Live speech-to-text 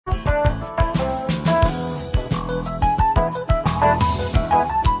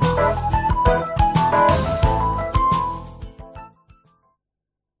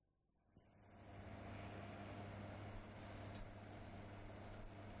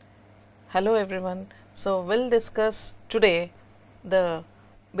Hello everyone. So we'll discuss today the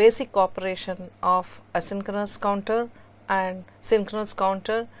basic operation of asynchronous counter and synchronous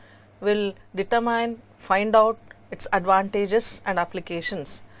counter. Will determine, find out its advantages and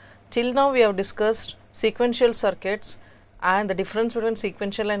applications. Till now we have discussed sequential circuits and the difference between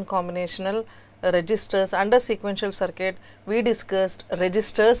sequential and combinational registers. Under sequential circuit we discussed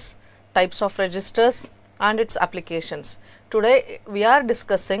registers, types of registers and its applications. Today we are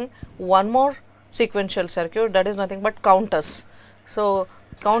discussing one more sequential circuit, that is nothing but counters. So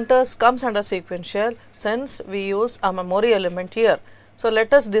counters comes under sequential since we use a memory element here. So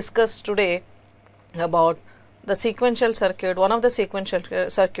let us discuss today about the sequential circuit, one of the sequential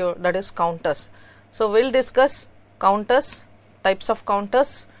circuit, that is counters. So we will discuss counters, types of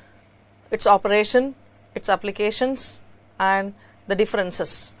counters, its operation, its applications and the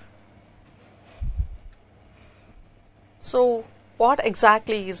differences. So what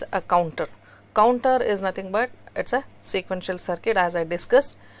exactly is a counter? Counter is nothing but it's a sequential circuit, as I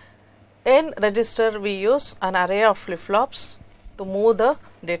discussed. In register we use an array of flip-flops to move the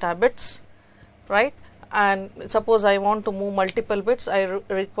data bits, right? And suppose I want to move multiple bits, I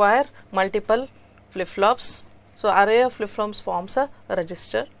require multiple flip-flops. So array of flip-flops forms a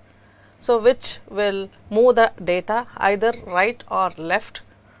register, so which will move the data either right or left.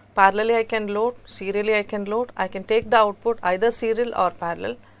 Parallelly I can load, serially I can load, I can take the output either serial or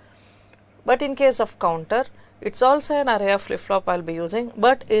parallel. But in case of counter, it's also an array of flip-flop I will be using,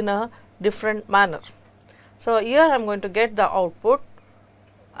 but in a different manner. So here I am going to get the output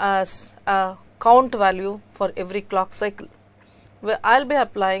as a count value for every clock cycle, where I will be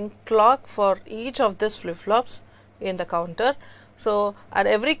applying clock for each of these flip-flops in the counter. So at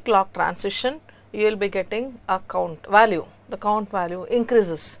every clock transition you will be getting a count value. The count value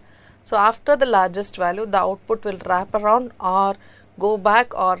increases. So after the largest value the output will wrap around or go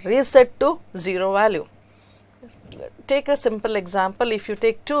back or reset to 0 value. Take a simple example. If you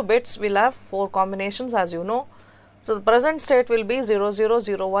take 2 bits, we will have 4 combinations, as you know. So the present state will be 00,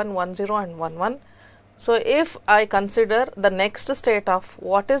 01, 10 and 11. So if I consider the next state of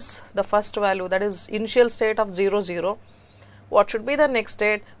what is the first value, that is initial state of 00, what should be the next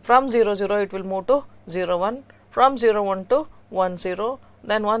state? From 00 it will move to 01, from 01 to 10,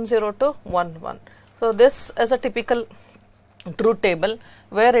 then 10 to 11. So this is a typical truth table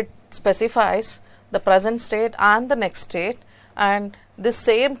where it specifies the present state and the next state, and this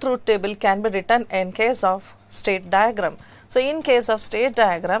same truth table can be written in case of state diagram. So in case of state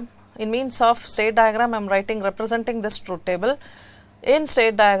diagram, in means of state diagram I am representing this truth table. In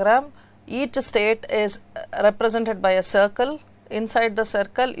state diagram each state is represented by a circle. Inside the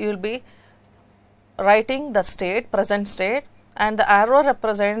circle you will be writing the state, present state, and the arrow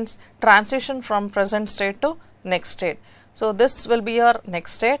represents transition from present state to next state. So this will be your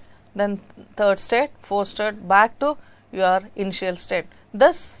next state, then third state, fourth state, back to your initial state.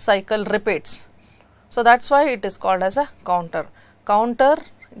 This cycle repeats. So that's why it is called as a counter. Counter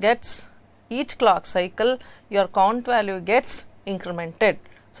gets each clock cycle your count value gets incremented.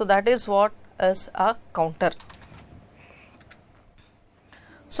 So that is what is a counter.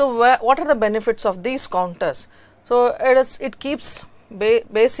 So what are the benefits of these counters? So it keeps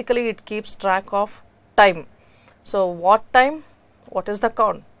basically it keeps track of time. So what time, what is the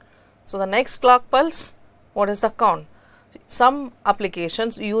count? So the next clock pulse, what is the count? Some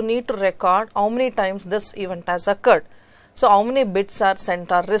applications you need to record how many times this event has occurred. So how many bits are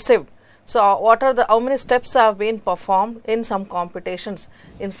sent or received. So what are the how many steps have been performed in some computations.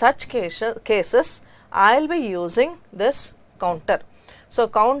 In such cases I will be using this counter. So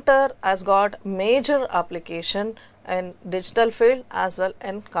counter has got major application in digital field as well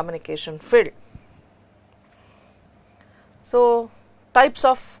in communication field. So types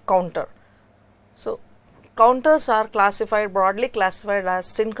of counter. So counters are broadly classified as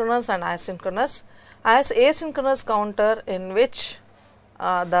synchronous and asynchronous. As asynchronous counter, in which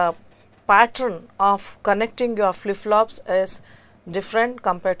the pattern of connecting your flip-flops is different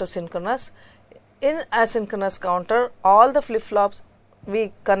compared to synchronous. In asynchronous counter all the flip-flops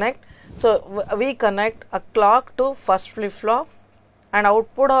we connect. So we connect a clock to first flip-flop, and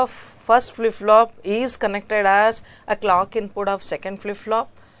output of first flip-flop is connected as a clock input of second flip-flop.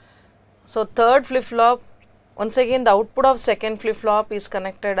 So third flip-flop, once again the output of second flip-flop is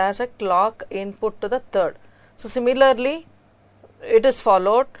connected as a clock input to the third. So similarly it is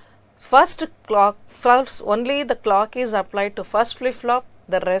followed. Only the clock is applied to first flip-flop,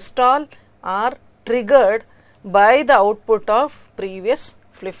 the rest all are triggered by the output of previous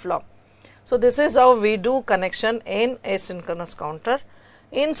flip-flop. So this is how we do connection in asynchronous counter.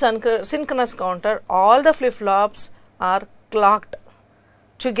 In synchronous counter all the flip-flops are clocked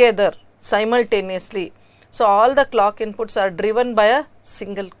together simultaneously. So all the clock inputs are driven by a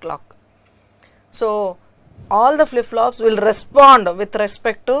single clock. So all the flip-flops will respond with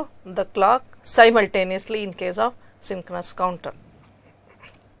respect to the clock simultaneously in case of synchronous counter.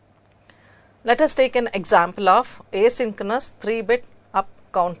 Let us take an example of asynchronous 3-bit up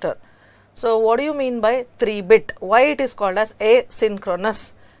counter. So what do you mean by 3-bit? Why it is called as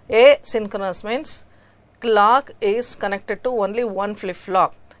asynchronous? Asynchronous means clock is connected to only one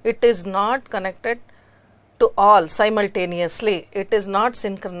flip-flop. It is not connected to all simultaneously. It is not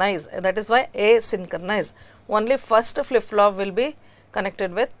synchronized. That is why asynchronous. Only first flip-flop will be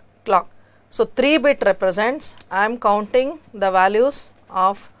connected with clock. So 3-bit represents, I am counting the values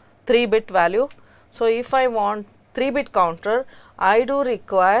of 3-bit value. So if I want 3-bit counter, I do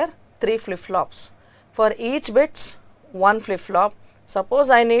require 3 flip-flops. For each bits, 1 flip-flop. Suppose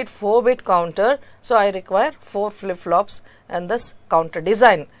I need 4-bit counter, so I require 4 flip-flops and this counter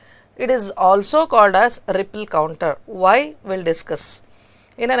design. It is also called as ripple counter. Why? We'll discuss.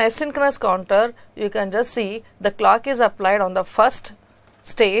 In an asynchronous counter, you can just see the clock is applied on the first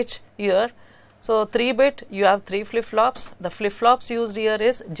stage here. So 3-bit, you have 3 flip-flops. The flip-flops used here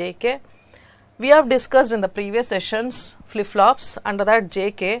is JK. We have discussed in the previous sessions flip-flops. Under that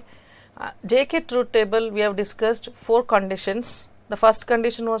JK, JK truth table, we have discussed 4 conditions. The first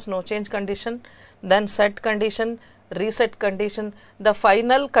condition was no change condition, then set condition, reset condition. The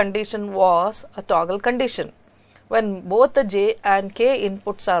final condition was a toggle condition. When both the J and K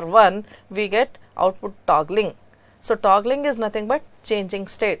inputs are 1, we get output toggling. So toggling is nothing but changing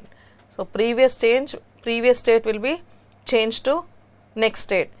state. So previous state will be changed to next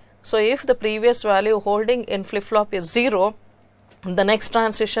state. So if the previous value holding in flip-flop is 0, the next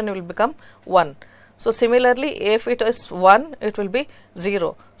transition will become 1. So similarly, if it is 1, it will be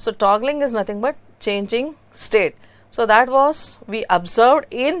 0. So toggling is nothing but changing state. So that was we observed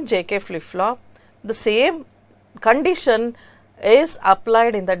in JK flip-flop. The same condition is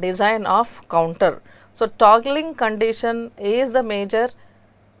applied in the design of counter. So toggling condition is the major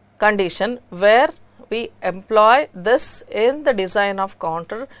condition where we employ this in the design of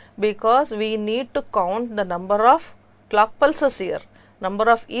counter, because we need to count the number of clock pulses here, number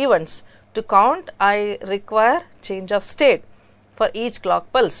of events. To count, I require change of state for each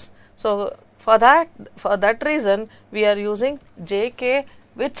clock pulse. So for that reason, we are using JK,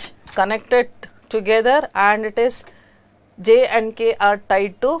 which connected together, and it is J and K are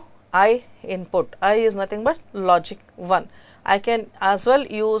tied to I input. I is nothing but logic 1. I can as well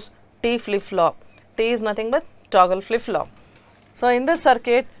use T flip-flop. T is nothing but toggle flip-flop. So in this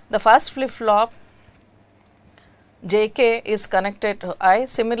circuit, the first flip-flop JK is connected to I.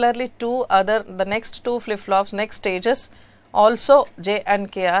 Similarly, the next 2 flip-flops, next stages, also J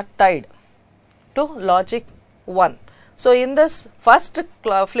and K are tied to logic 1. So in this first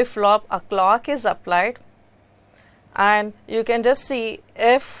flip-flop, a clock is applied, and you can just see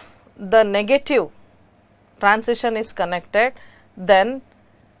if the negative transition is connected, then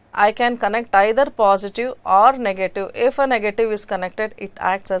I can connect either positive or negative. If a negative is connected, it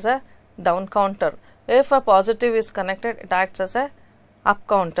acts as a down counter. If a positive is connected, it acts as a up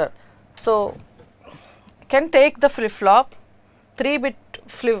counter. So can take the flip-flop. 3-bit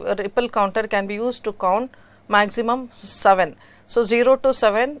ripple counter can be used to count maximum 7. So 0 to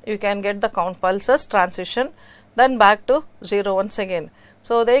 7, you can get the count pulses transition, then back to 0 once again.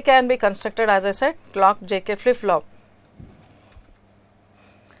 So they can be constructed, as I said, clock JK flip-flop.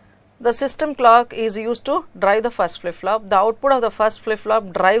 The system clock is used to drive the first flip-flop. The output of the first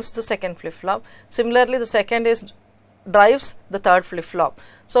flip-flop drives the second flip-flop. Similarly, the second drives the third flip-flop.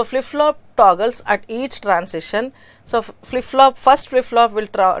 So flip-flop toggles at each transition. So first flip-flop will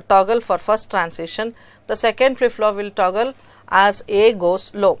toggle for first transition. The second flip-flop will toggle as A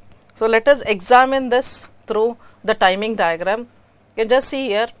goes low. So let us examine this through the timing diagram. You can just see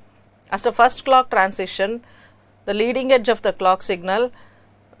here, as the first clock transition, the leading edge of the clock signal,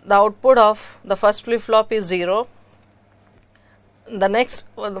 the output of the first flip-flop is 0.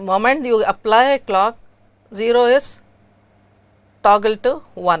 The moment you apply a clock, 0 is toggled to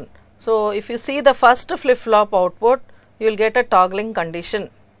 1. So if you see the first flip-flop output, you will get a toggling condition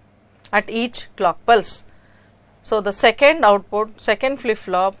at each clock pulse. So the second output, second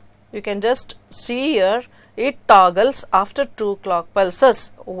flip-flop, you can just see here, it toggles after 2 clock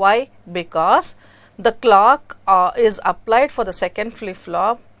pulses. Why? Because the clock is applied for the second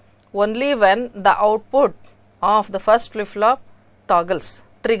flip-flop only when the output of the first flip-flop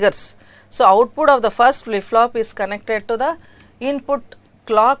triggers. So output of the first flip-flop is connected to the input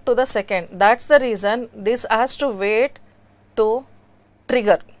clock to the second. That's the reason this has to wait to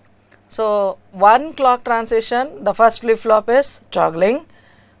trigger. So one clock transition, the first flip-flop is toggling.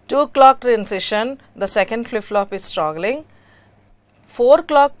 2 clock transition, the second flip-flop is toggling. 4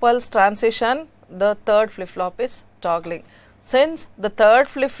 clock pulse transition, the third flip-flop is toggling. Since the third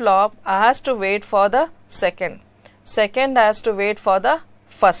flip-flop has to wait for the second has to wait for the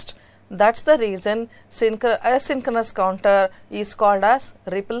first. That's the reason asynchronous counter is called as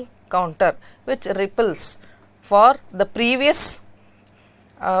ripple counter, which ripples for the previous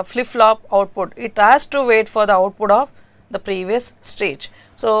flip-flop output. It has to wait for the output of the previous stage.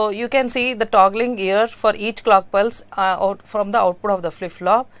 So you can see the toggling here for each clock pulse out from the output of the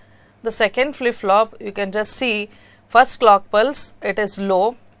flip-flop. The second flip-flop, you can just see first clock pulse, it is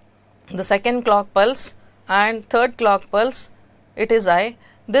low, the second clock pulse and third clock pulse, it is high.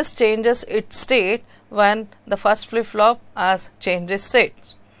 This changes its state when the first flip-flop has changed its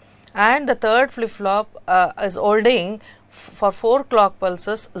state. And the third flip-flop is holding for 4 clock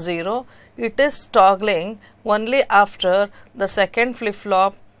pulses 0. It is toggling only after the second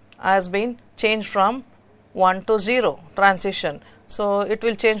flip-flop has been changed from 1 to 0 transition. So it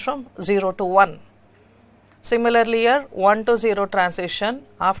will change from 0 to 1. Similarly here 1 to 0 transition,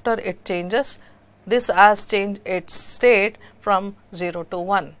 after it changes, this has changed its state from 0 to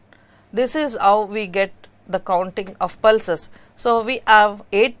 1. This is how we get the counting of pulses. So we have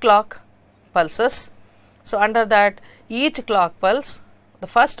 8 clock pulses. So under that, each clock pulse, the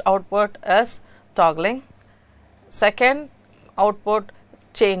first output is toggling, second output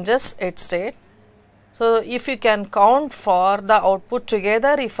changes its state. So if you can count for the output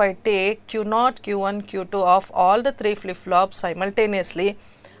together, if I take Q0, Q1, Q2 of all the 3 flip-flops simultaneously,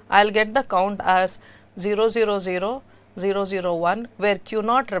 I will get the count as 000, 001, where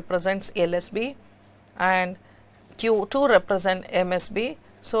Q0 represents LSB and Q2 represent MSB.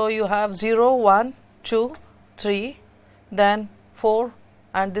 So you have 0, 1, 2, 3, then 4,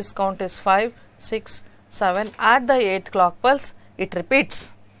 and this count is 5, 6, 7. At the 8th clock pulse, it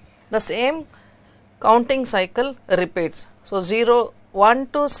repeats. The same counting cycle repeats. So 0, 1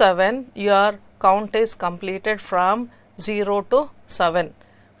 to 7, your count is completed from 0 to 7.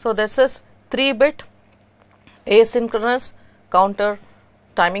 So this is 3-bit asynchronous counter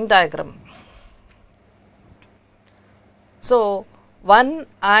timing diagram. So when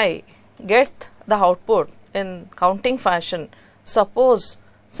I get the output in counting fashion, suppose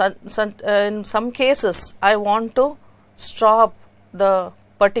in some cases I want to stop the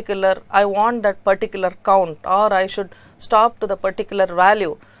particular, I want that particular count, or I should stop to the particular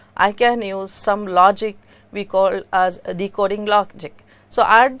value, I can use some logic we call as a decoding logic. So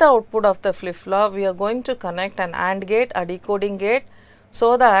at the output of the flip-flop, we are going to connect an AND gate, a decoding gate,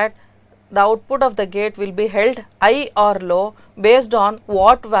 so that the output of the gate will be held high or low based on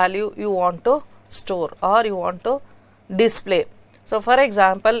what value you want to store or you want to display. So for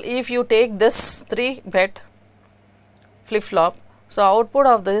example, if you take this 3-bit flip-flop, so output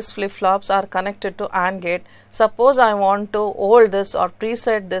of these flip-flops are connected to AND gate. Suppose I want to hold this or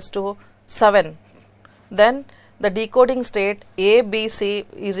preset this to 7, then the decoding state A, B, C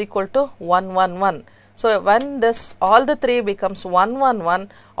is equal to 1, 1, 1. So when this all the 3 becomes 1, 1,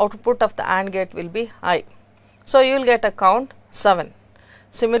 1, output of the AND gate will be high. So you will get a count 7.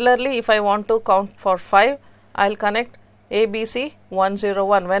 Similarly, if I want to count for 5, I will connect A, B, C 1, 0,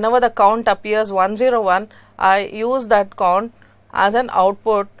 1. Whenever the count appears 1, 0, 1, I use that count as an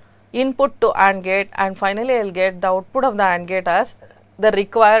output input to AND gate, and finally I will get the output of the AND gate as the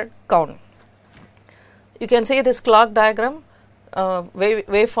required count. You can see this clock diagram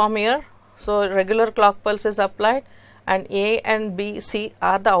waveform here. So regular clock pulse is applied and A and B, C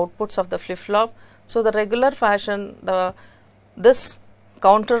are the outputs of the flip-flop. So the regular fashion, this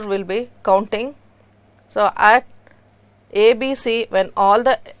counter will be counting. So at A, B, C, when all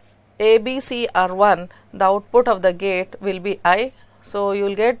the A, B, C are 1, the output of the gate will be I. So you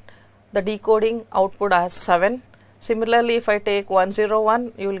will get the decoding output as 7. Similarly, if I take 1, 0,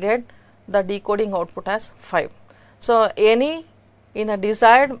 1, you will get the decoding output as 5. So any in a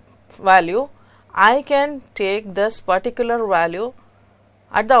desired value, I can take this particular value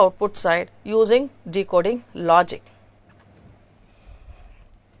at the output side using decoding logic.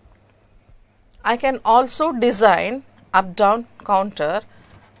 I can also design up-down counter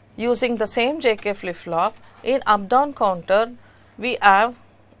using the same JK flip-flop. In up-down counter, we have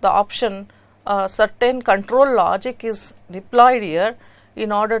the option, certain control logic is deployed here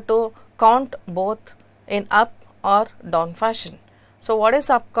in order to count both in up or down fashion. So what is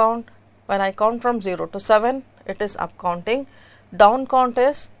up count? When I count from 0 to 7, it is up counting. Down count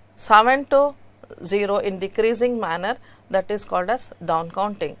is 7 to 0 in decreasing manner, that is called as down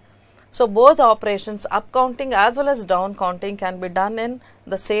counting. So both operations, up counting as well as down counting, can be done in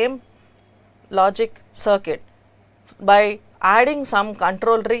the same logic circuit. By adding some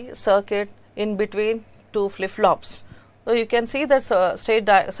controllery circuit in between two flip-flops. So you can see the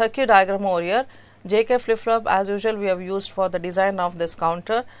circuit diagram over here. JK flip-flop, as usual, we have used for the design of this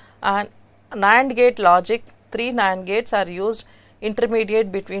counter, and NAND gate logic, 3 NAND gates are used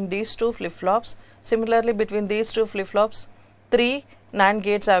intermediate between these two flip-flops. Similarly, between these two flip-flops, 3 NAND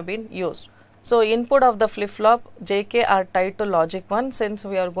gates have been used. So input of the flip-flop JK are tied to logic 1 since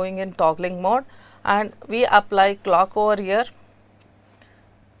we are going in toggling mode, and we apply clock over here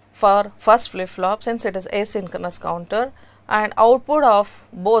for first flip-flop since it is asynchronous counter, and output of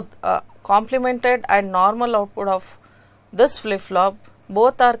both complemented and normal output of this flip-flop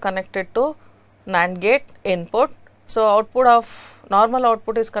both are connected to NAND gate input. So output of normal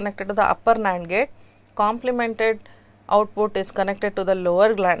output is connected to the upper NAND gate, complemented output is connected to the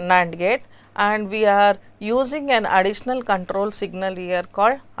lower NAND gate, and we are using an additional control signal here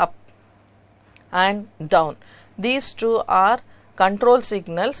called up and down. These two are control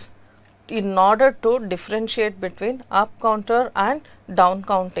signals in order to differentiate between up counter and down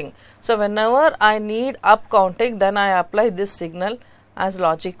counting. So whenever I need up counting, then I apply this signal as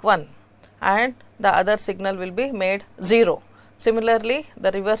logic 1 and the other signal will be made 0. Similarly,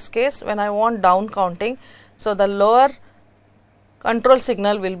 the reverse case, when I want down counting, so the lower control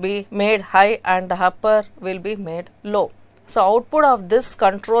signal will be made high and the upper will be made low. So output of this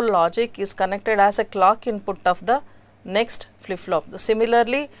control logic is connected as a clock input of the next flip-flop.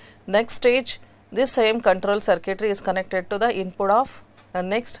 Similarly, next stage, this same control circuitry is connected to the input of the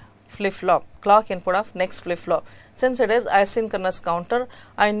next flip-flop, clock input of next flip-flop. Since it is asynchronous counter,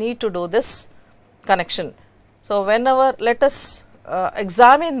 I need to do this connection. So whenever, let us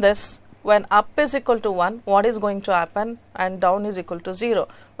examine this. When up is equal to 1, what is going to happen, and down is equal to 0.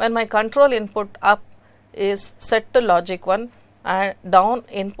 When my control input up is set to logic 1 and down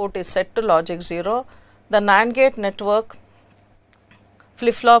input is set to logic 0, the NAND gate network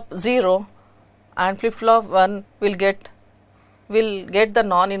flip-flop 0 and flip-flop 1 will get the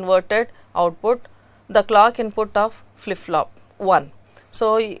non-inverted output, the clock input of flip-flop 1.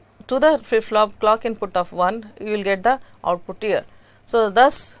 So to the flip-flop clock input of 1, you will get the output here. So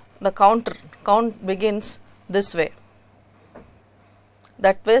thus the count begins this way,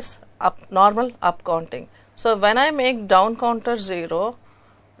 that is normal up counting. So when I make down counter 0,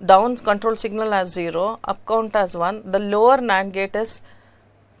 down control signal as 0, up count as 1, the lower NAND gate is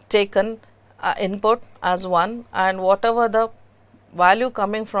taken input as 1, and whatever the value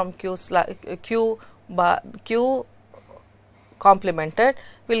coming from Q complemented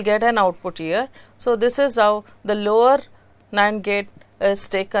will get an output here. So this is how the lower NAND gate is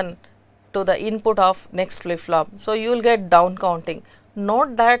taken to the input of next flip-flop. So you will get down counting.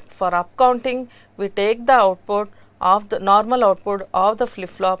 Note that for up counting, we take the output of the normal output of the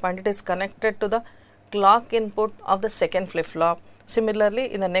flip-flop and it is connected to the clock input of the second flip-flop.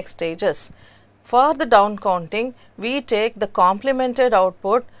 Similarly, in the next stages, for the down counting, we take the complemented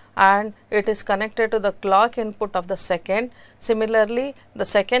output and it is connected to the clock input of the second. Similarly, the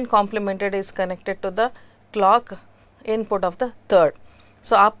second complemented is connected to the clock input of the third.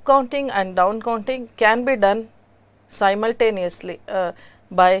 So up counting and down counting can be done simultaneously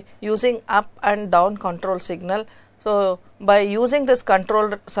by using up and down control signal. So by using this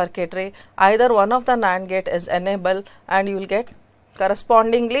control circuitry, either one of the NAND gate is enabled and you will get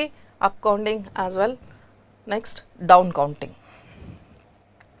correspondingly up counting as well, next down counting.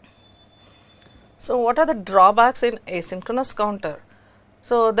 So what are the drawbacks in asynchronous counter?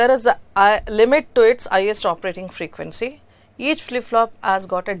 So there is a limit to its highest operating frequency. Each flip-flop has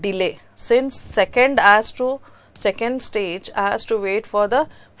got a delay, since second stage has to wait for the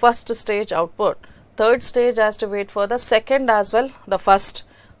first stage output, third stage has to wait for the second as well the first.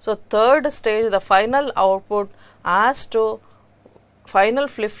 So third stage, the final output final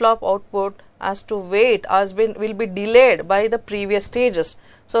flip-flop output has to wait, will be delayed by the previous stages.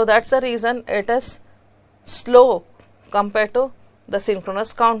 So that's the reason it is slow compared to the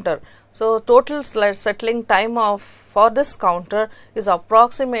synchronous counter. So total settling time for this counter is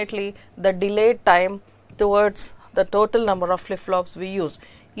approximately the delayed time towards the total number of flip-flops we use.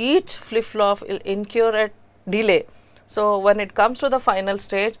 Each flip-flop will incur a delay. So when it comes to the final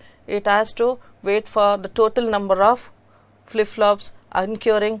stage, it has to wait for the total number of flip-flops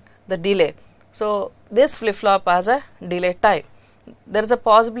incurring the delay. So this flip-flop has a delay time. There is a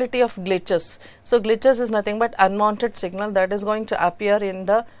possibility of glitches. So glitches is nothing but unwanted signal that is going to appear in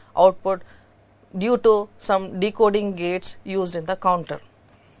the output due to some decoding gates used in the counter.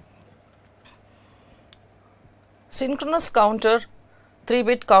 Synchronous counter,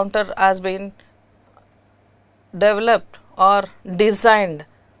 3-bit counter, has been developed or designed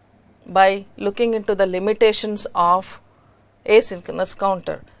by looking into the limitations of asynchronous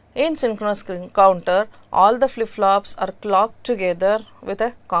counter. In synchronous counter, all the flip-flops are clocked together with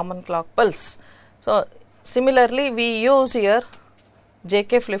a common clock pulse. So similarly, we use here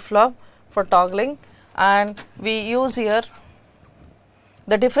JK flip-flop for toggling, and we use here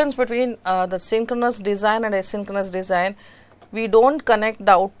the difference between the synchronous design and asynchronous design. We don't connect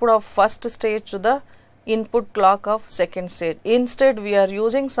the output of first stage to the input clock of second stage. Instead, we are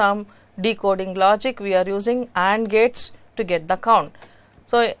using some decoding logic. We are using AND gates to get the count.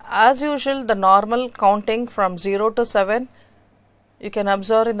 So as usual, the normal counting from 0 to 7 you can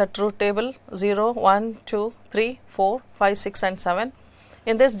observe in the truth table: 0, 1, 2, 3, 4, 5, 6 and 7.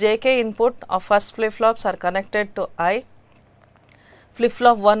 In this JK input of first flip-flops are connected to I.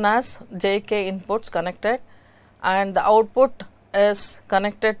 Flip-flop 1 has JK inputs connected, and the output is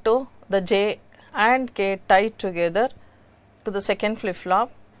connected to the J and K tied together to the second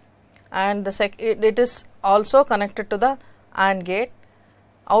flip-flop, and it is also connected to the AND gate.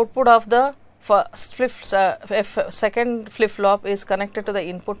 Output of the second flip-flop is connected to the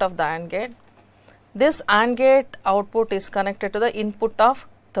input of the AND gate. This AND gate output is connected to the input of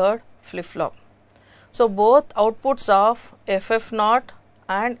third flip-flop. So both outputs of FF0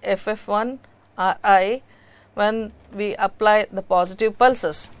 and FF1 are I when we apply the positive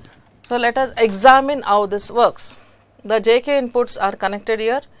pulses. So let us examine how this works. The JK inputs are connected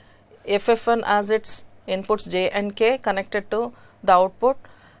here. FF1 has its inputs J and K connected to the output.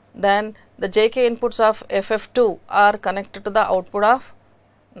 Then the JK inputs of FF2 are connected to the output of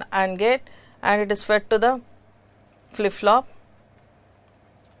AND gate, and it is fed to the flip-flop.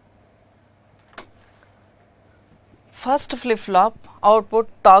 First flip-flop output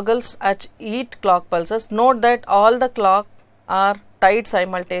toggles at each clock pulses. Note that all the clock are tied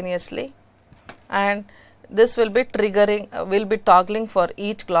simultaneously, and this will be toggling for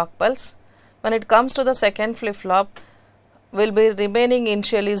each clock pulse. When it comes to the second flip-flop, will be remaining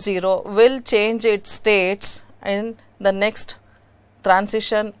initially 0, will change its states in the next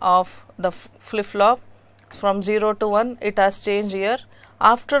transition of the flip-flop from 0 to 1. It has changed here.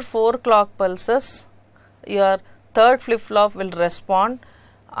 After 4 clock pulses, your third flip-flop will respond.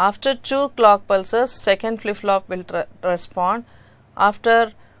 After 2 clock pulses, second flip-flop will respond.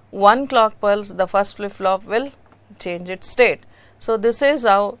 After 1 clock pulse, the first flip-flop will change its state. So this is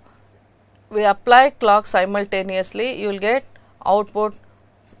how we apply clock simultaneously. You will get output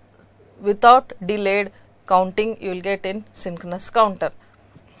without delayed counting. You will get in synchronous counter.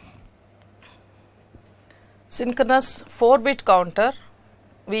 Synchronous 4-bit counter,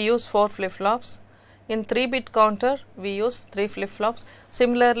 we use 4 flip-flops. In 3-bit counter, we use 3 flip-flops.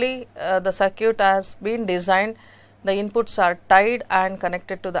 Similarly, the circuit has been designed. The inputs are tied and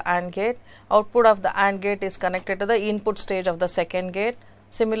connected to the AND gate. Output of the AND gate is connected to the input stage of the second gate.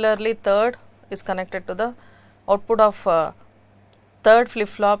 Similarly, third is connected to the output of third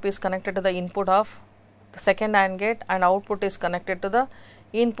flip-flop is connected to the input of the second AND gate, and output is connected to the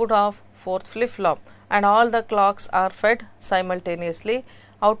input of fourth flip-flop, and all the clocks are fed simultaneously.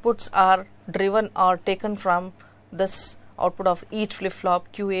 Outputs are driven or taken from this output of each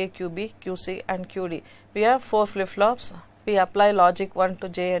flip-flop QA, QB, QC and QD. We have 4 flip-flops. We apply logic 1 to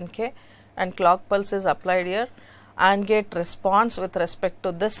J and K, and clock pulse is applied here. AND gate responds with respect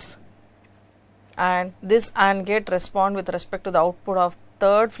to this, and this AND gate respond with respect to the output of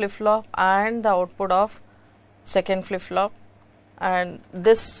third flip-flop and the output of second flip-flop, and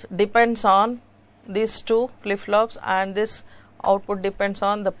this depends on these 2 flip-flops, and this output depends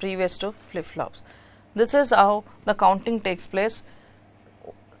on the previous 2 flip-flops. This is how the counting takes place.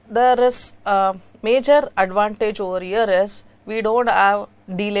 There is a major advantage over here is we don't have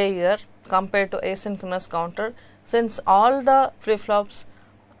delay here compared to asynchronous counter, since all the flip-flops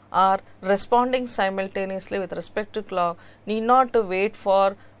are responding simultaneously with respect to clock. Need not to wait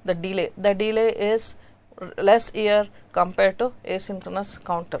for the delay. The delay is less here compared to asynchronous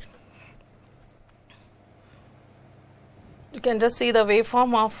counter. You can just see the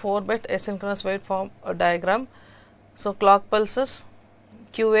waveform of 4-bit asynchronous waveform diagram. So clock pulses,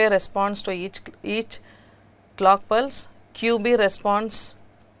 QA responds to each clock pulse, QB responds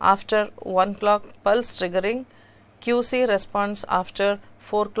after 1 clock pulse triggering, QC responds after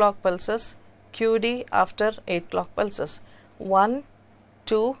 4 clock pulses, QD after 8 clock pulses. 1,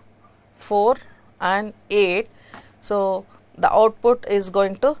 2, 4 and 8. So the output is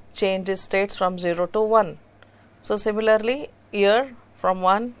going to change its states from 0 to 1. So similarly here from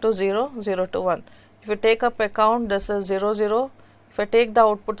 1 to 0, 0 to 1. If you take up a count, this is 0, 0. If I take the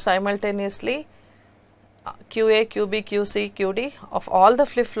output simultaneously, QA, QB, QC, QD of all the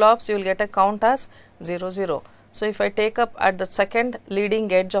flip-flops, you will get a count as 0, 0. So if I take up at the second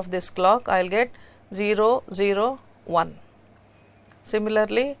leading edge of this clock, I will get 0, 0, 1.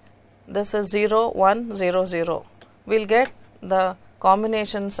 Similarly, this is 0, 1, 0, 0. We will get the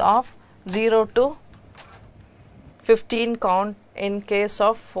combinations of 0 to 15 count in case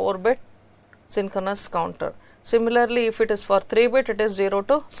of 4-bit synchronous counter. Similarly, if it is for 3-bit, it is 0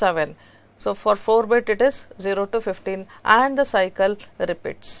 to 7. So, for 4-bit, it is 0 to 15 and the cycle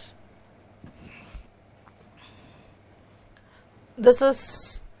repeats.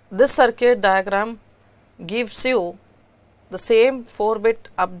 This circuit diagram gives you the same 4-bit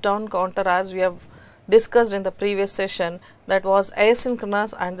up-down counter as we have discussed in the previous session, that was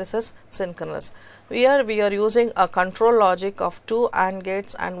asynchronous, and this is synchronous. Here we are using a control logic of 2 AND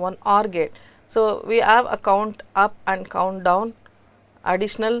gates and 1 OR gate. So, we have a count up and count down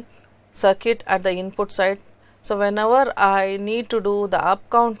additional circuit at the input side. So, whenever I need to do the up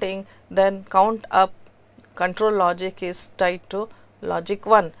counting, then count up control logic is tied to logic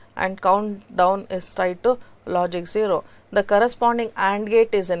 1 and count down is tied to logic 0. The corresponding AND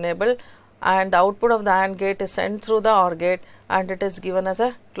gate is enabled and the output of the AND gate is sent through the OR gate and it is given as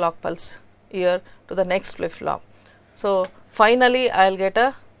a clock pulse here to the next flip-flop. So, finally, I will get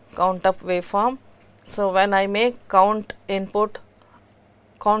a count up waveform. So, when I make count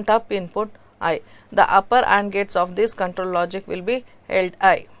up input I, the upper AND gates of this control logic will be held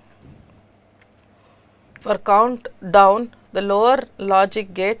I. For count down, the lower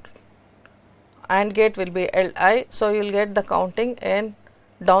logic gate AND gate will be held I. So, you will get the counting in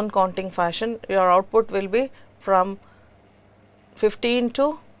down counting fashion. Your output will be from 15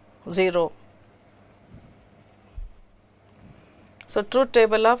 to 0. So, truth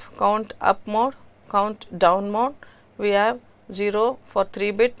table of count up mode, count down mode, we have 0 for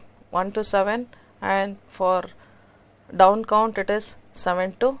 3-bit, 1 to 7, and for down count it is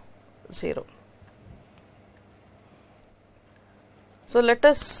 7 to 0. So, let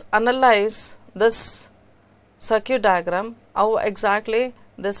us analyze this circuit diagram, how exactly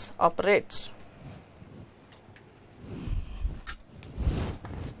this operates.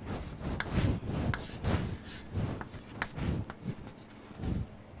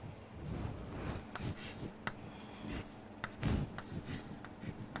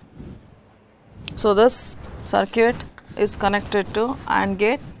 So, this circuit is connected to AND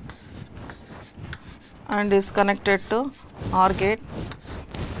gate and is connected to OR gate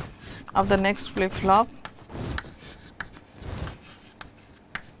of the next flip-flop.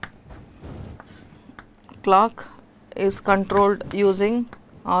 Clock is controlled using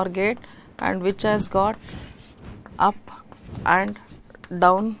OR gate and which has got up and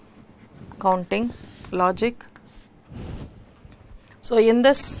down counting logic. So, in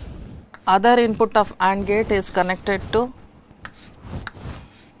this other input of AND gate is connected to,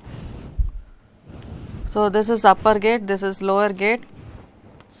 so this is upper gate, this is lower gate,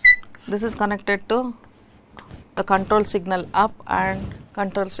 this is connected to the control signal up and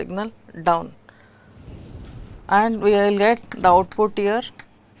control signal down, and we will get the output here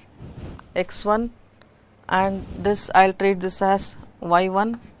x1 and this I will treat this as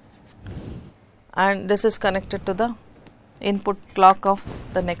y1 and this is connected to the input clock of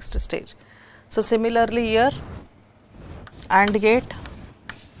the next stage. So, similarly here AND gate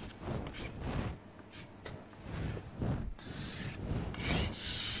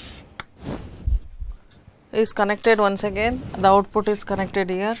is connected once again, the output is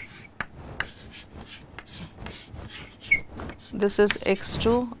connected here, this is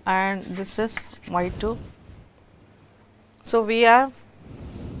x2 and this is y2. So, we have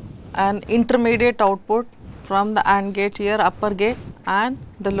an intermediate output from the AND gate here, upper gate and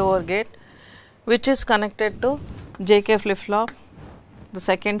the lower gate, which is connected to JK flip-flop, the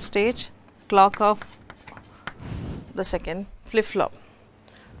second stage clock of the second flip-flop.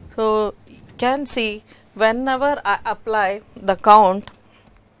 So, you can see whenever I apply the count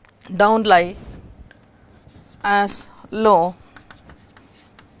down line as low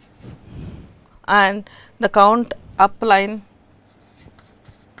and the count up line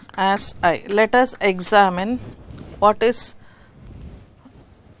as high. Let us examine what is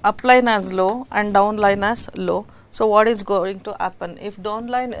up line as low and down line as low. So, what is going to happen if down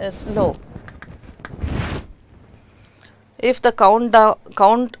line is low? If the count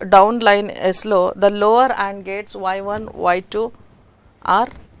down line is low, the lower AND gates y1, y2 are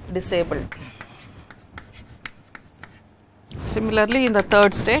disabled. Similarly, in the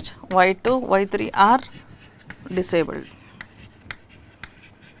third stage y2, y3 are disabled.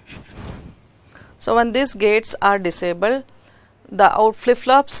 So, when these gates are disabled, the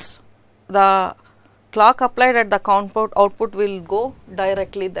flip-flops, the clock applied at the count port output will go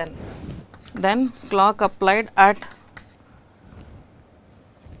directly then clock applied at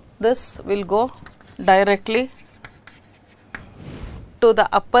this will go directly to the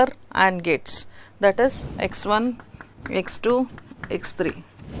upper AND gates, that is x1, x2, x3.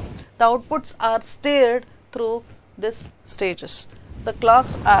 The outputs are steered through these stages. The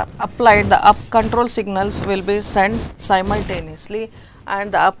clocks are applied, the up control signals will be sent simultaneously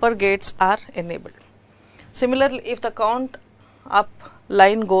and the upper gates are enabled. Similarly, if the count up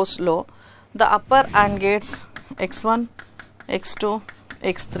line goes low, the upper AND gates x1, x2,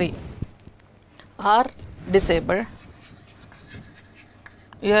 x3 are disabled.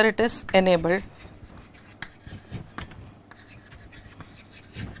 Here it is enabled.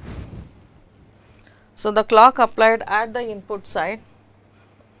 So the clock applied at the input side,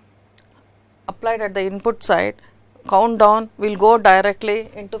 countdown will go directly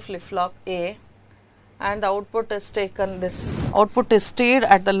into flip-flop A, and the output is taken, this output is steered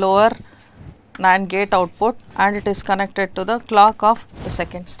at the lower NAND gate output and it is connected to the clock of the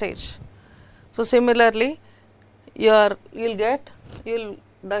second stage. So similarly, the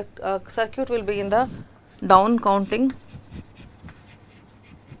circuit will be in the down counting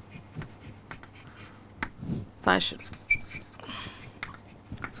fashion.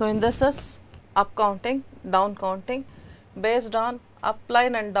 So in this is up counting, down counting, based on up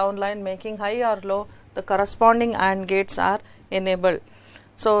line and down line making high or low, the corresponding AND gates are enabled.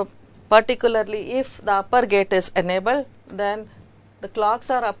 So particularly if the upper gate is enabled, then the clocks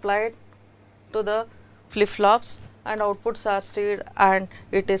are applied to the flip-flops and outputs are steered and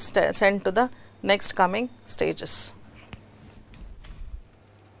it is sent to the next coming stages.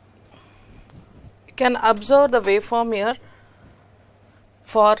 You can observe the waveform here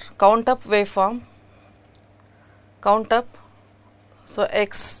for count up waveform, count up. So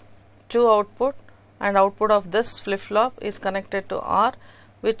x2 output and output of this flip-flop is connected to R,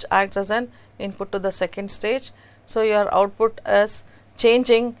 which acts as an input to the second stage. So your output is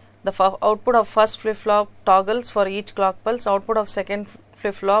changing, the output of first flip-flop toggles for each clock pulse, output of second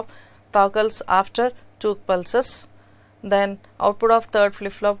flip-flop toggles after 2 pulses, then output of third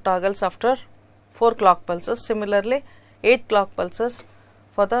flip-flop toggles after 4 clock pulses, similarly 8 clock pulses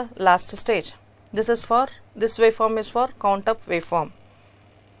for the last stage. This waveform is for count up waveform.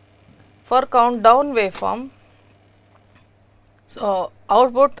 For count down waveform, so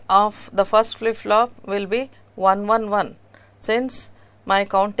output of the first flip-flop will be 1 1 1. Since my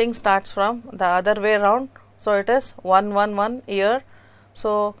counting starts from the other way around, so it is 1 1 1 here.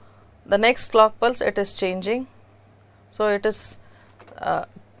 So the next clock pulse it is changing. So it is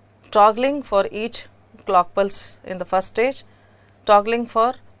toggling for each clock pulse in the first stage, toggling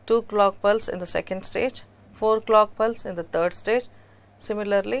for 2 clock pulse in the second stage, 4 clock pulse in the third stage,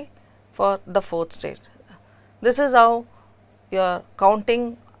 similarly for the fourth stage. This is how your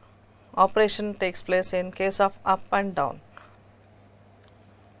counting operation takes place in case of up and down.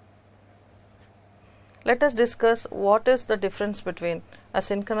 Let us discuss what is the difference between a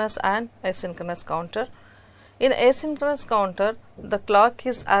synchronous and asynchronous counter. In asynchronous counter, the clock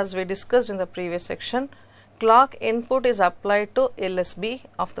is, as we discussed in the previous section, clock input is applied to LSB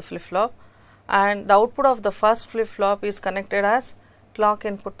of the flip-flop and the output of the first flip-flop is connected as clock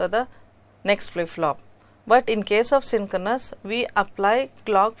input to the next flip-flop. But in case of synchronous, we apply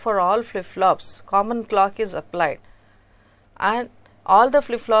clock for all flip-flops, common clock is applied and all the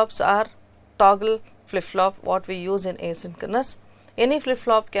flip-flops are toggle flip-flop what we use in asynchronous. Any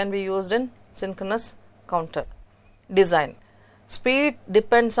flip-flop can be used in synchronous counter design. Speed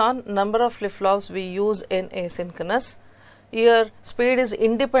depends on number of flip-flops we use in asynchronous. Here speed is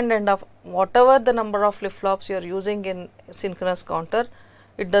independent of whatever the number of flip-flops you are using in synchronous counter.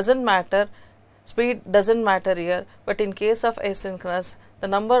 It doesn't matter, speed doesn't matter here, but in case of asynchronous, the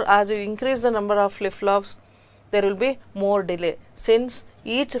number, as you increase the number of flip-flops, there will be more delay, since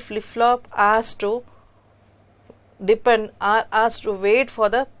each flip-flop has to wait for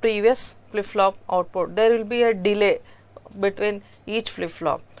the previous flip-flop output. There will be a delay between each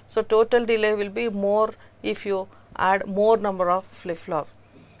flip-flop. So total delay will be more if you add more number of flip-flops.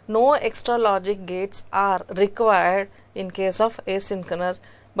 No extra logic gates are required in case of asynchronous,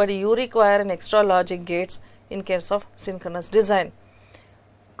 but you require an extra logic gates in case of synchronous design.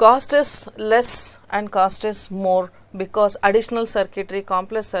 Cost is less and cost is more because additional circuitry,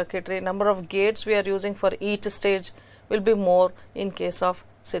 complex circuitry, number of gates we are using for each stage will be more in case of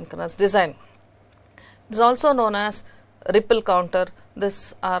synchronous design. It is also known as ripple counter.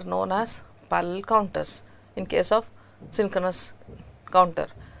 These are known as parallel counters in case of synchronous counter.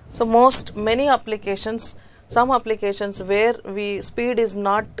 So many applications, some applications where speed is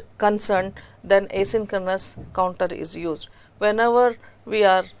not concerned, then asynchronous counter is used. Whenever we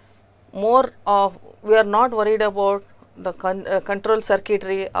are not worried about the control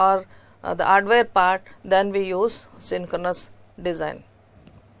circuitry or the hardware part, then we use synchronous design.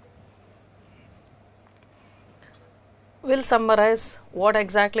 We'll summarize what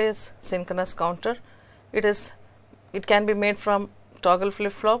exactly is synchronous counter. It can be made from toggle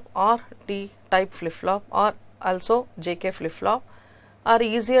flip-flop or T-type flip-flop or also JK flip-flop, are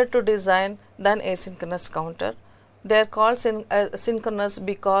easier to design than asynchronous counter. They are called synchronous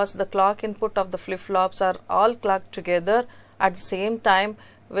because the clock input of the flip-flops are all clocked together at the same time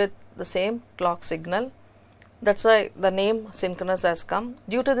with the same clock signal. That's why the name synchronous has come.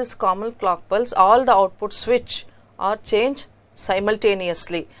 Due to this common clock pulse, all the outputs switch or change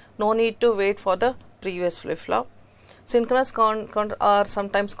simultaneously. No need to wait for the previous flip-flop. Synchronous counters are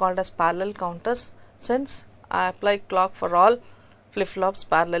sometimes called as parallel counters since I apply clock for all flip-flops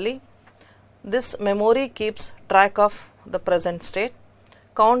parallelly. This memory keeps track of the present state.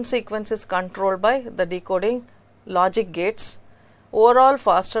 Count sequence is controlled by the decoding logic gates. Overall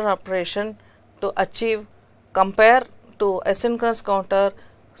faster operation to achieve compare to asynchronous counter,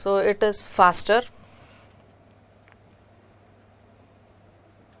 so it is faster.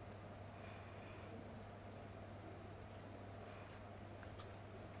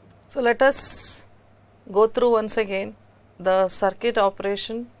 So let us go through once again the circuit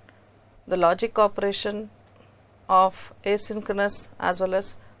operation, the logic operation of asynchronous as well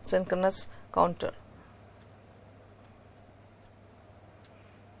as synchronous counter.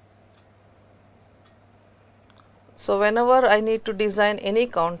 So whenever I need to design any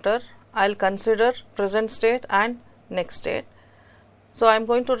counter, I'll consider present state and next state. So I'm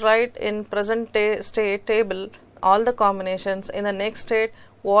going to write in present state table all the combinations. In the next state,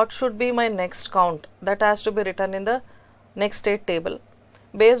 what should be my next count, that has to be written in the next state table.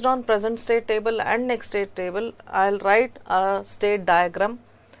 Based on present state table and next state table, I'll write a state diagram.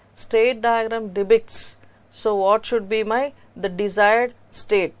 State diagram depicts, so what should be the desired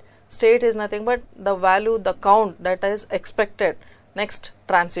state. State is nothing but the value, the count that is expected next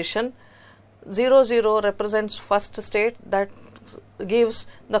transition. 0, 0 represents first state, that gives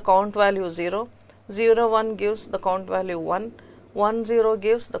the count value 0. 0, 1 gives the count value 1. 1, 0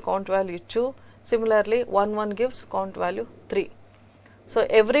 gives the count value 2. Similarly, 1, 1 gives count value 3. So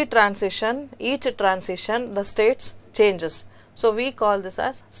every transition, each transition, the states changes. So we call this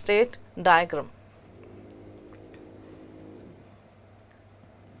as state diagram.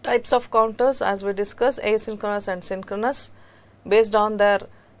 Types of counters, as we discussed, asynchronous and synchronous. Based on their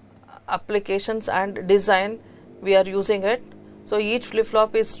applications and design, we are using it. So each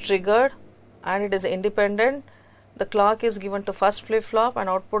flip-flop is triggered and it is independent. The clock is given to first flip-flop and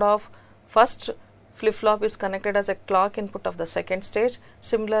output of first flip-flop is connected as a clock input of the second stage.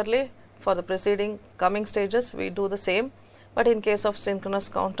 Similarly, for the preceding coming stages, we do the same. But in case of synchronous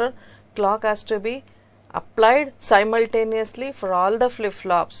counter, clock has to be applied simultaneously for all the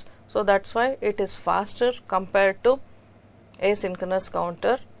flip-flops. So that's why it is faster compared to asynchronous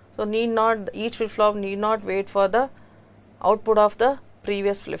counter. So each flip-flop need not wait for the output of the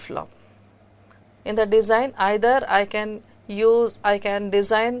previous flip-flop. In the design, either I can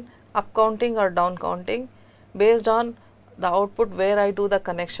design up counting or down counting based on the output where I do the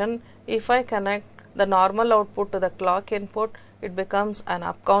connection. If I connect the normal output to the clock input, it becomes an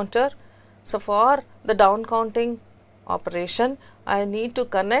up counter. So for the down counting operation, I need to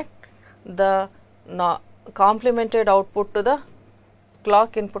connect the complemented output to the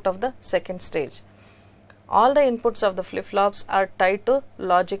clock input of the second stage. All the inputs of the flip-flops are tied to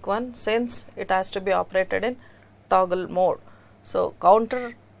logic 1 since it has to be operated in toggle mode. So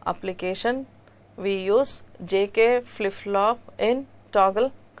counter application, we use JK flip-flop in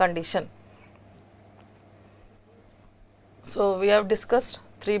toggle condition. So we have discussed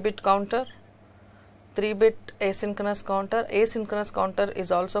 3-bit counter, 3-bit asynchronous counter. Asynchronous counter is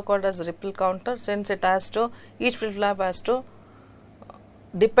also called as ripple counter since each flip-flop has to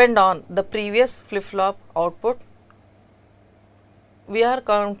depend on the previous flip-flop output. We are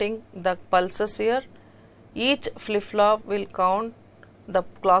counting the pulses here. Each flip-flop will count the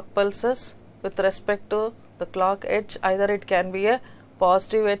clock pulses with respect to the clock edge. Either it can be a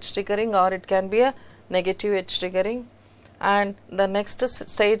positive edge triggering or it can be a negative edge triggering. And the next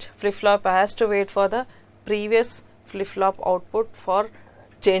stage flip-flop has to wait for the previous flip-flop output for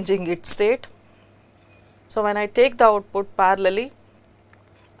changing its state. So when I take the output parallelly,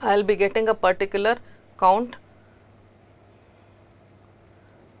 I will be getting a particular count.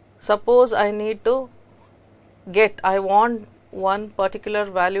 Suppose I want one particular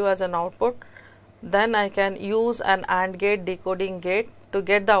value as an output, then I can use an AND gate, decoding gate to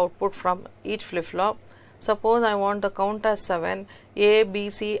get the output from each flip-flop. Suppose I want the count as 7, A, B,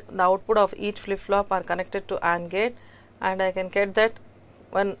 C, the output of each flip-flop are connected to AND gate, and I can get that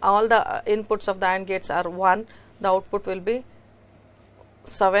when all the inputs of the AND gates are 1, the output will be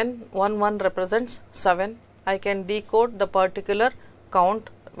 7, 1, 1 represents 7, I can decode the particular count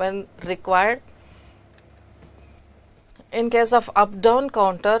when required. In case of up-down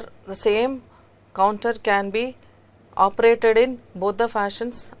counter, the same counter can be operated in both the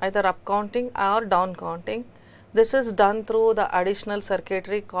fashions, either up counting or down counting. This is done through the additional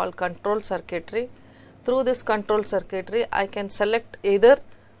circuitry called control circuitry. Through this control circuitry, I can select either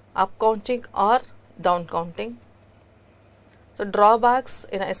up counting or down counting. So drawbacks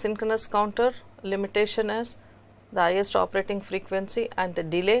in asynchronous counter, limitation is the highest operating frequency and the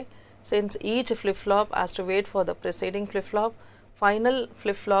delay, since each flip-flop has to wait for the preceding flip-flop. Final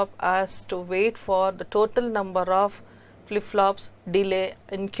flip-flop has to wait for the total number of flip-flops delay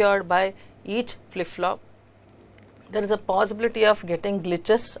incurred by each flip-flop. There is a possibility of getting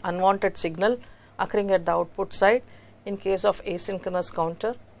glitches, unwanted signal occurring at the output side in case of asynchronous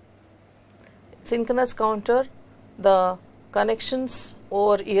counter. Synchronous counter, the connections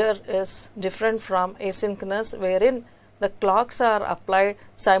over here is different from asynchronous, wherein the clocks are applied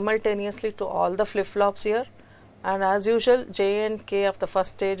simultaneously to all the flip-flops here, and as usual J and K of the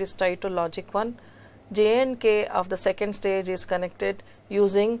first stage is tied to logic 1, J and K of the second stage is connected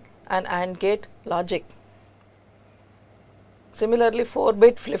using an AND gate logic. Similarly,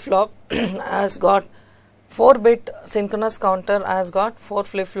 4-bit flip-flop has got 4-bit synchronous counter has got 4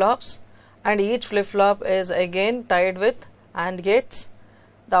 flip-flops, and each flip-flop is again tied with AND gates.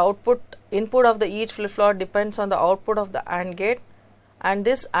 The input of the each flip-flop depends on the output of the AND gate, and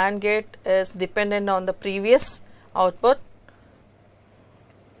this AND gate is dependent on the previous output.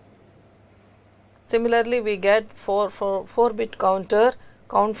 Similarly, we get 4-bit counter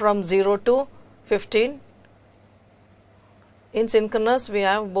count from 0 to 15. In synchronous, we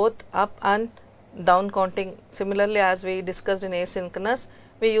have both up and down counting. Similarly, as we discussed in asynchronous,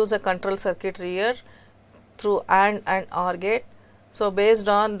 we use a control circuitry here through AND and OR gate. So based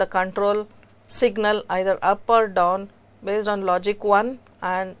on the control signal either up or down, based on logic 1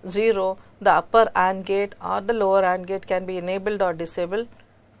 and 0, the upper AND gate or the lower AND gate can be enabled or disabled.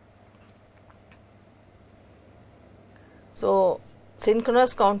 So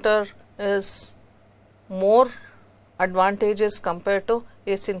synchronous counter is more advantageous compared to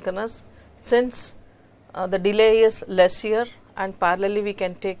asynchronous, since the delay is less here and parallelly we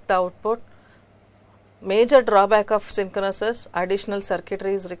can take the output. Major drawback of synchronous is additional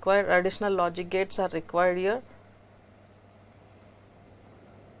circuitry is required, additional logic gates are required here.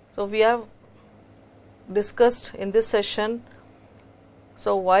 So we have discussed in this session,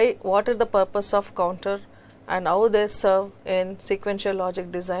 so what is the purpose of counter and how they serve in sequential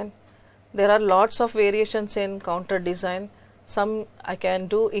logic design. There are lots of variations in counter design. Some I can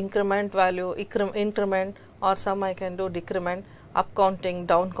do increment value, increment, or some I can do decrement, up counting,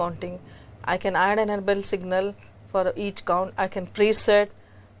 down counting. I can add an enable signal for each count. I can preset,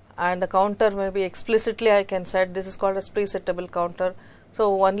 and the counter may be explicitly I can set. This is called as presettable counter.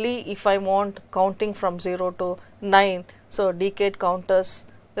 So only if I want counting from 0 to 9, so decade counters.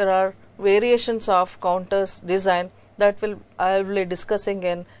 There are variations of counters design that I will be discussing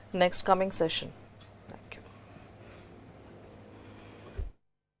in next coming session.